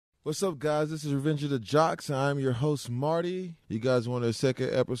What's up, guys? This is Revenge of the Jocks, and I'm your host, Marty. You guys want a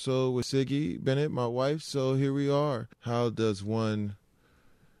second episode with Siggi Bennett, my wife, so here we are. How does one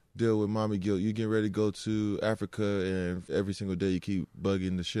deal with mommy guilt? You getting ready to go to Africa, and every single day you keep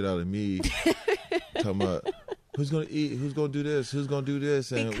bugging the shit out of me, talking about who's going to eat, who's going to do this, who's going to do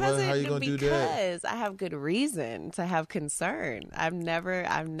this, and how you going to do that? Because I have good reason to have concern. I've never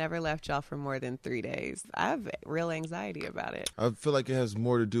left y'all for more than 3 days. I have real anxiety about it. I feel like it has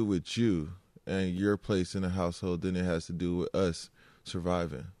more to do with you and your place in the household than it has to do with us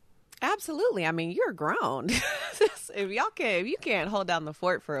surviving. Absolutely. I mean, you're grown. If you can't hold down the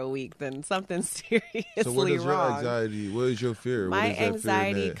fort for a week, then something's seriously wrong. So what is your anxiety? What is your fear? My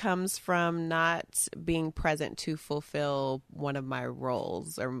anxiety comes from not being present to fulfill one of my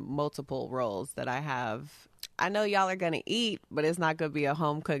roles or multiple roles that I have. I know y'all are going to eat, but it's not going to be a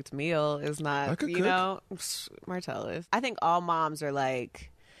home cooked meal. It's not, Martellus. I think all moms are like,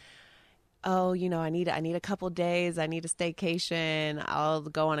 oh, I need a couple days. I need a staycation. I'll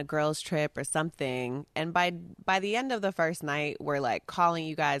go on a girls trip or something. And by the end of the first night, we're like calling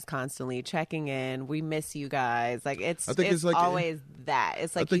you guys constantly, checking in. We miss you guys. Like it's like, always that.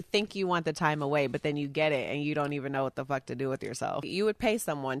 It's like you think you want the time away, but then you get it and you don't even know what the fuck to do with yourself. You would pay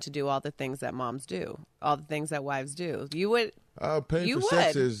someone to do all the things that moms do, all the things that wives do. You would. Paying for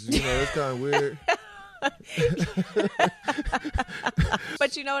sex is, it's kind of weird.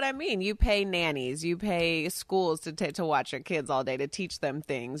 But you know what I mean? You pay nannies, you pay schools to watch your kids all day, to teach them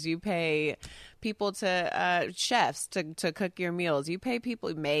things. You pay people chefs to cook your meals. You pay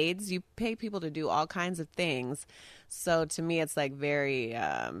people, maids, you pay people to do all kinds of things. So to me, it's like very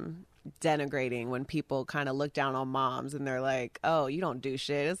denigrating when people kind of look down on moms and they're like, oh, you don't do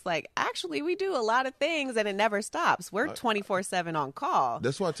shit. It's like, actually, we do a lot of things and it never stops. We're 24/7 on call.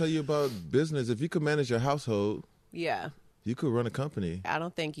 That's why I tell you about business. If you could manage your household, yeah, you could run a company. I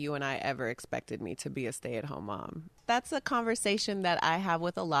don't think you and I ever expected me to be a stay-at-home mom. That's a conversation that I have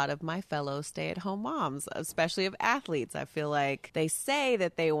with a lot of my fellow stay-at-home moms, especially of athletes. I feel like they say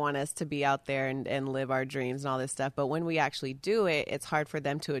that they want us to be out there and live our dreams and all this stuff, but when we actually do it, it's hard for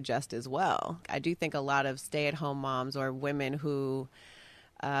them to adjust as well. I do think a lot of stay-at-home moms or women who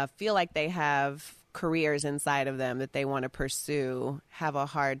feel like they have careers inside of them that they want to pursue have a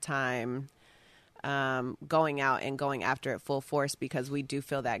hard time going out and going after it full force, because we do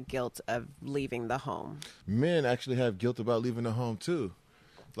feel that guilt of leaving the home. Men actually have guilt about leaving the home too.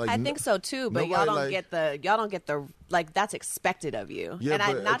 Like, I think so too, but y'all don't get the like, that's expected of you. Yeah,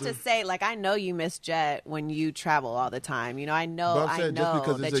 and not to say, like, I know you miss Jet when you travel all the time. I know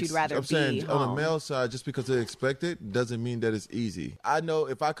that you'd rather be home. On the male side, just because it's expected doesn't mean that it's easy. I know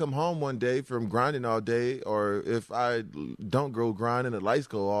if I come home one day from grinding all day, or if I don't go grind and the lights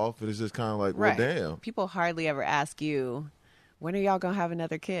go off, and it's just kind of like, well, damn. People hardly ever ask you, when are y'all gonna have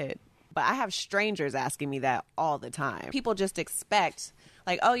another kid? But I have strangers asking me that all the time. People just expect,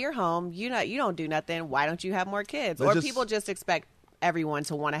 like, oh, you're home. You don't do nothing. Why don't you have more kids? People just expect everyone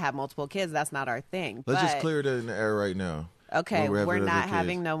to want to have multiple kids. That's not our thing. Let's just clear that in the air right now. Okay, we're not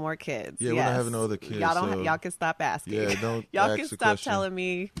having no more kids. Yeah, we're not having no other kids. Y'all can stop asking. Yeah, don't. Y'all can stop telling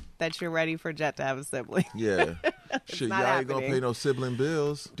me that you're ready for Jet to have a sibling. Yeah, shit, y'all ain't gonna pay no sibling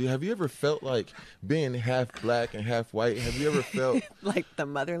bills. Have you ever felt like being half black and half white? Have you ever felt like the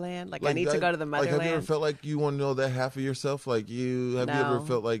motherland? Like I need to go to the motherland. Like, have you ever felt like you want to know that half of yourself? Like have you ever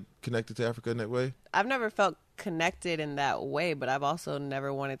felt like connected to Africa in that way? I've never felt connected in that way, but I've also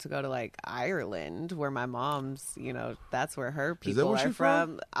never wanted to go to like Ireland, where my mom's, that's where her people are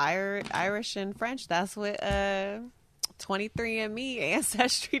from. Irish and French. That's what 23andMe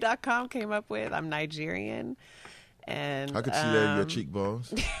Ancestry.com came up with. I'm Nigerian, and I could see that in your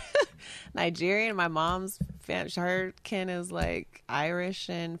cheekbones. Nigerian. My mom's her kin is like Irish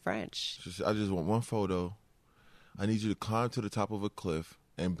and French. I just want one photo. I need you to climb to the top of a cliff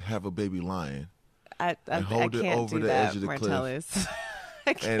and have a baby lion. I hold it over the edge of the Martellus.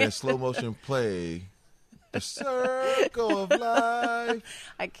 Cliff. And in slow motion play the circle of life.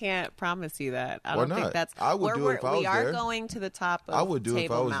 I can't promise you that. Why not? Think that's. I would do it if I was there. We are going to the top of I would do it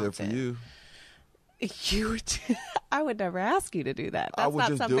if I was Mountain. there for you. You would. I would never ask you to do that. That's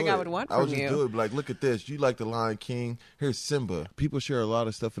not something I would want from you. I would just do it. Like, look at this. You like the Lion King. Here's Simba. People share a lot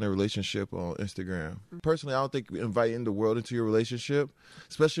of stuff in their relationship on Instagram. Personally, I don't think inviting the world into your relationship,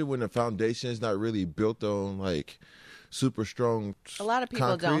 especially when the foundation is not really built on like super strong A lot of people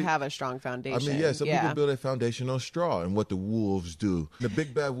concrete. Don't have a strong foundation. I mean, some people build a foundation on straw and what the wolves do. The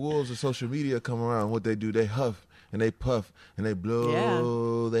big bad wolves of social media come around. What they do, they huff and they puff and they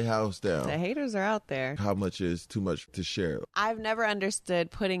blow their house down. The haters are out there. How much is too much to share? I've never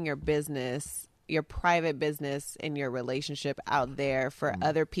understood putting your business, your private business in your relationship out there for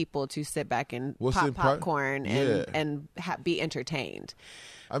other people to sit back and pop popcorn and be entertained.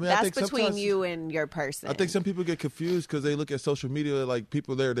 I mean, that's between you and your person. I think some people get confused because they look at social media like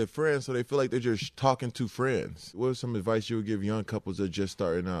people there, they're friends, so they feel like they're just talking to friends. What is some advice you would give young couples that are just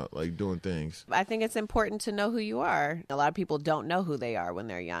starting out, like doing things? I think it's important to know who you are. A lot of people don't know who they are when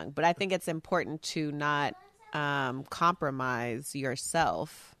they're young, but I think it's important to not compromise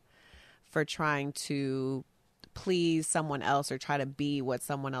yourself for trying to please someone else or try to be what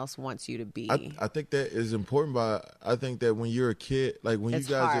someone else wants you to be. I think that is important, but I think that when you're a kid, like when it's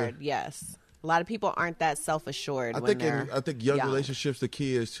you guys hard, yes. A lot of people aren't that self-assured. I think young relationships, the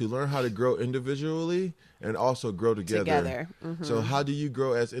key is to learn how to grow individually and also grow together. Mm-hmm. So how do you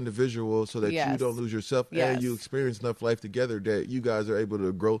grow as individuals so that you don't lose yourself and you experience enough life together that you guys are able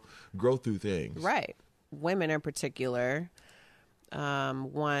to grow through things? Right. Women in particular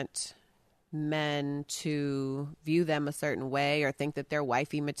want men to view them a certain way or think that they're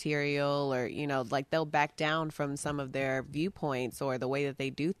wifey material, or like they'll back down from some of their viewpoints or the way that they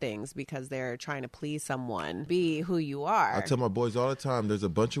do things because they're trying to please someone. Be who you are. I tell my boys all the time, there's a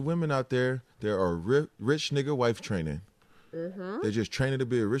bunch of women out there that are rich nigga wife training. Mm-hmm. They're just training to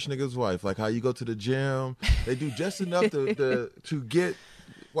be a rich nigga's wife, like how you go to the gym. They do just enough to get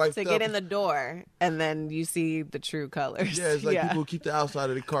to get in the door, and then you see the true colors. Yeah, it's like people keep the outside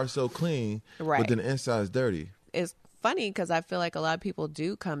of the car so clean, but then the inside is dirty. It's funny because I feel like a lot of people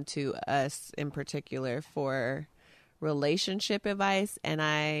do come to us in particular for relationship advice, and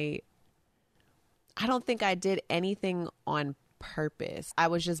I don't think I did anything on purpose. I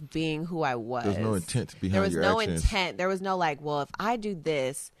was just being who I was. There's no intent behind your actions. There was no intent. There was no like, well, if I do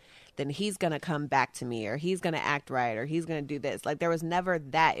this, then he's going to come back to me, or he's going to act right, or he's going to do this. Like, there was never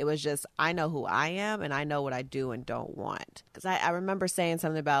that. It was just, I know who I am and I know what I do and don't want. Because I remember saying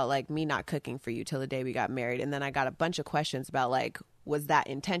something about like me not cooking for you till the day we got married. And then I got a bunch of questions about like, was that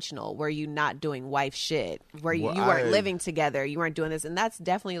intentional? Were you not doing wife shit? You weren't living together? You weren't doing this? And that's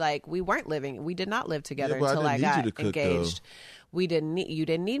definitely like, we did not live together until I got engaged. You didn't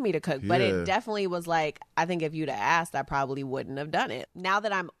need me to cook, but it definitely was like, I think if you'd have asked, I probably wouldn't have done it. Now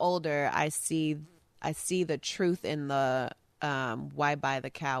that I'm older, I see the truth in the why buy the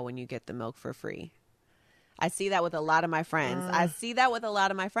cow when you get the milk for free. I see that with a lot of my friends. I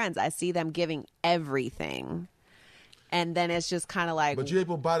see them giving everything. And then it's just kind of like... But you're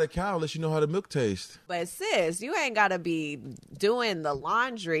able to buy the cow unless you know how the milk tastes. But sis, you ain't got to be doing the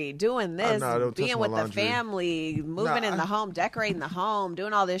laundry, doing this, being with the family, moving in the home, decorating the home,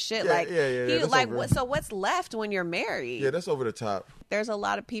 doing all this shit. So what's left when you're married? Yeah, that's over the top. There's a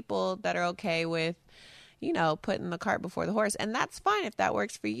lot of people that are okay with, putting the cart before the horse. And that's fine if that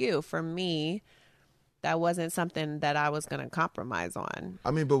works for you. For me... that wasn't something that I was going to compromise on. I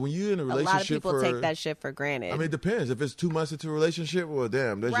mean, but when you're in a relationship, a lot of people take that shit for granted. I mean, it depends. If it's 2 months into a relationship, well,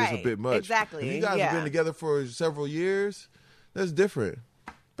 damn, that's just a bit much. Exactly. If you guys have been together for several years, that's different.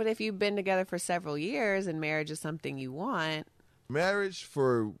 But if you've been together for several years and marriage is something you want. Marriage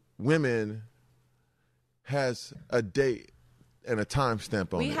for women has a date and a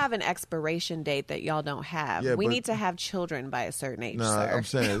timestamp on it. We have an expiration date that y'all don't have. We need to have children by a certain age, sir. I'm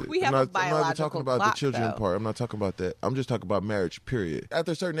saying we have a biological I'm not even talking about clock, the children though. part. I'm not talking about that. I'm just talking about marriage, period.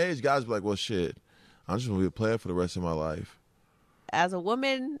 After a certain age, guys be like, well, shit, I'm just going to be a player for the rest of my life. As a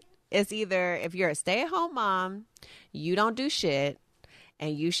woman, it's either if you're a stay-at-home mom, you don't do shit,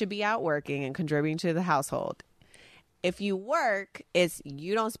 and you should be out working and contributing to the household. If you work, it's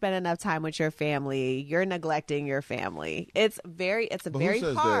you don't spend enough time with your family. You're neglecting your family. It's very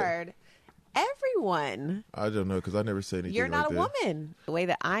hard. Everyone. I don't know because I never say anything. You're not like a woman. The way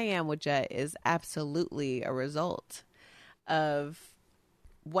that I am with Jet is absolutely a result of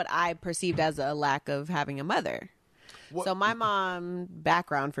what I perceived as a lack of having a mother. So my mom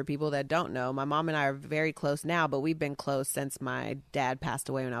background, for people that don't know, my mom and I are very close now, but we've been close since my dad passed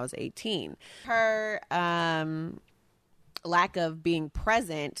away when I was 18. Her lack of being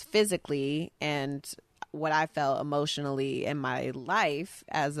present physically and what I felt emotionally in my life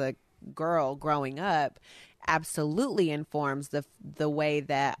as a girl growing up absolutely informs the way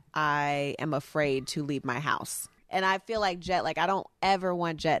that I am afraid to leave my house. And I feel like Jet, I don't ever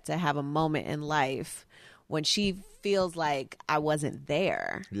want Jet to have a moment in life when she feels like I wasn't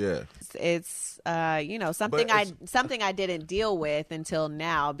there. Yeah. It's something I didn't deal with until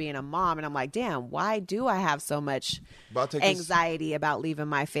now being a mom, and I'm like, damn, why do I have so much anxiety about leaving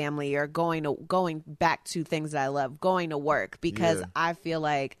my family or going back to things that I love, going to work, because I feel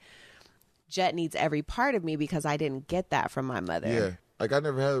like Jet needs every part of me because I didn't get that from my mother. Yeah. Like, I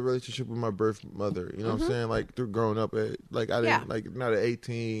never had a relationship with my birth mother. You know what I'm saying? Like, through growing up, I didn't, not at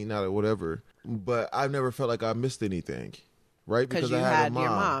 18, not at whatever. but I've never felt like I missed anything. Right? Because I you had had a mom.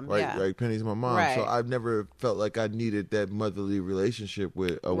 your mom. Right? Yeah. Right. Penny's my mom. Right. So I've never felt like I needed that motherly relationship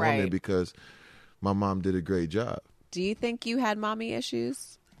with a Right. woman because my mom did a great job. Do you think you had mommy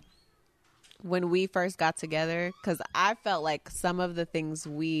issues when we first got together? Because I felt like some of the things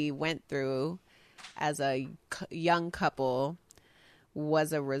we went through as a young couple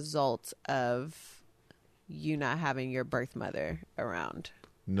was a result of you not having your birth mother around.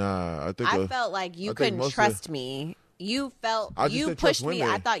 Nah, I felt like you couldn't trust me. You felt you pushed me.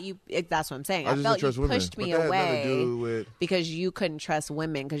 I thought you. That's what I'm saying. I felt you pushed me away because you couldn't trust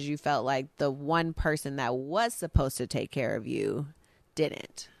women because you felt like the one person that was supposed to take care of you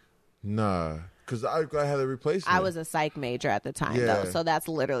didn't. Nah, because I had a replacement. I was a psych major at the time, though, so that's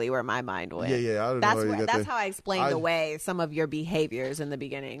literally where my mind went. Yeah. I don't know. That's how I explained away some of your behaviors in the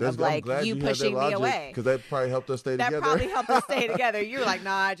beginning of like you pushing me away. Because that probably helped us stay together. That probably helped us stay together. You were like,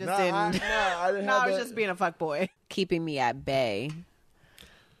 "Nah, I just didn't. I didn't. I was just being a fuckboy." Keeping me at bay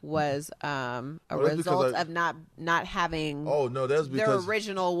was a result of not having. Oh no, that was because their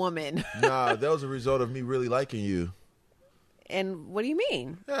original woman. Nah, that was a result of me really liking you. And what do you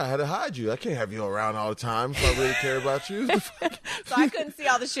mean? Yeah, I had to hide you. I can't have you around all the time if I really care about you. So I couldn't see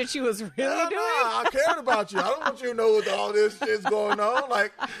all the shit you was really doing? I cared about you. I don't want you to know what all this shit's going on.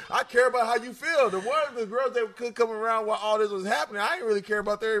 Like, I care about how you feel. The girls that could come around while all this was happening, I didn't really care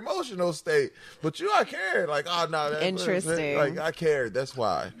about their emotional state. But you, I cared. Like, oh, no. Interesting. Like, I cared. That's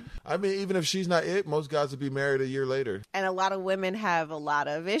why. I mean, even if she's not it, most guys would be married a year later. And a lot of women have a lot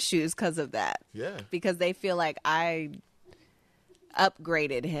of issues because of that. Yeah. Because they feel like I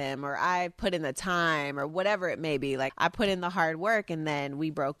upgraded him or I put in the time or whatever it may be. Like I put in the hard work and then we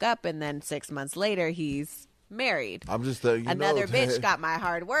broke up and then 6 months later he's married. I'm just letting you Another know, bitch got my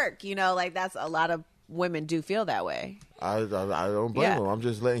hard work. You know, like that's a lot of women do feel that way. I don't blame them. I'm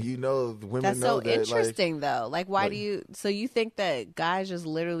just letting you know, women that's know so that. Interesting though. Like why do you? So you think that guys just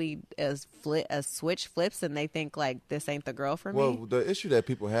literally a switch flips and they think like this ain't the girl for me? Well, the issue that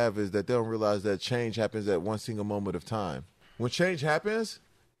people have is that they don't realize that change happens at one single moment of time. When change happens,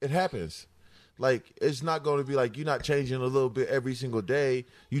 it happens. Like, it's not going to be like you're not changing a little bit every single day.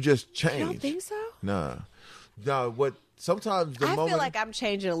 You just change. You don't think so? Nah. What sometimes the moment. I feel like I'm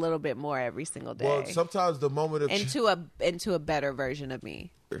changing a little bit more every single day. Well, sometimes the moment of. Into a better version of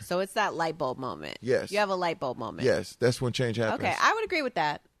me. So it's that light bulb moment. Yes. You have a light bulb moment. Yes. That's when change happens. Okay. I would agree with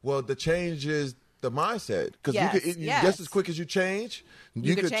that. Well, the change is the mindset. Because just as quick as you change,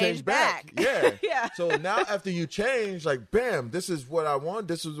 you could change back. Yeah. Yeah. So now after you change, like, bam, this is what I want.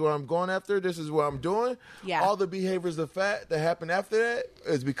 This is what I'm going after. This is what I'm doing. Yeah. All the behaviors that happen after that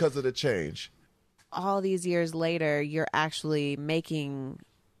is because of the change. All these years later, you're actually making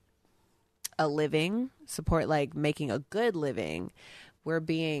a living, making a good living. We're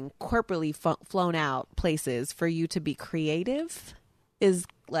being corporately flown out places for you to be creative is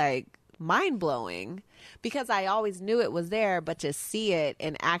like mind-blowing because I always knew it was there, but to see it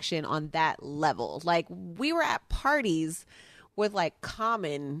in action on that level. Like we were at parties with like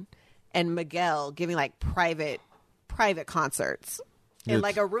Common and Miguel giving like private concerts in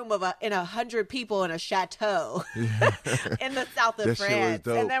like a room of 100 people in a chateau in the south of France.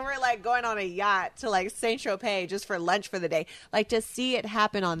 And then we're like going on a yacht to like Saint-Tropez just for lunch for the day. Like to see it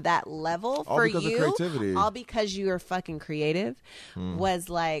happen on that level all for because you, of creativity. All because you are fucking creative was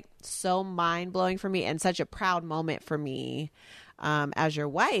like so mind blowing for me and such a proud moment for me as your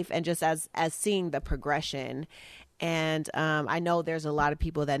wife and just as seeing the progression. And I know there's a lot of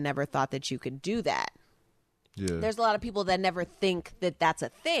people that never thought that you could do that. Yeah. There's a lot of people that never think that that's a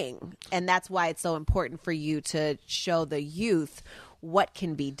thing. And that's why it's so important for you to show the youth what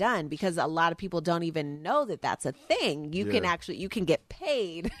can be done because a lot of people don't even know that that's a thing. You can get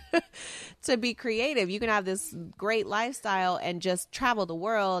paid to be creative. You can have this great lifestyle and just travel the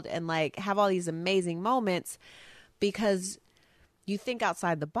world and like have all these amazing moments because you think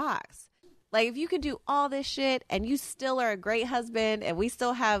outside the box. Like if you could do all this shit and you still are a great husband and we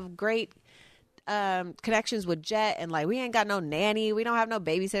still have great connections with Jet and like we ain't got no nanny, we don't have no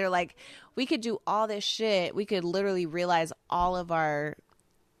babysitter, like we could do all this shit, we could literally realize all of our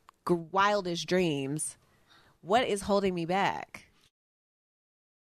wildest dreams. What is holding me back?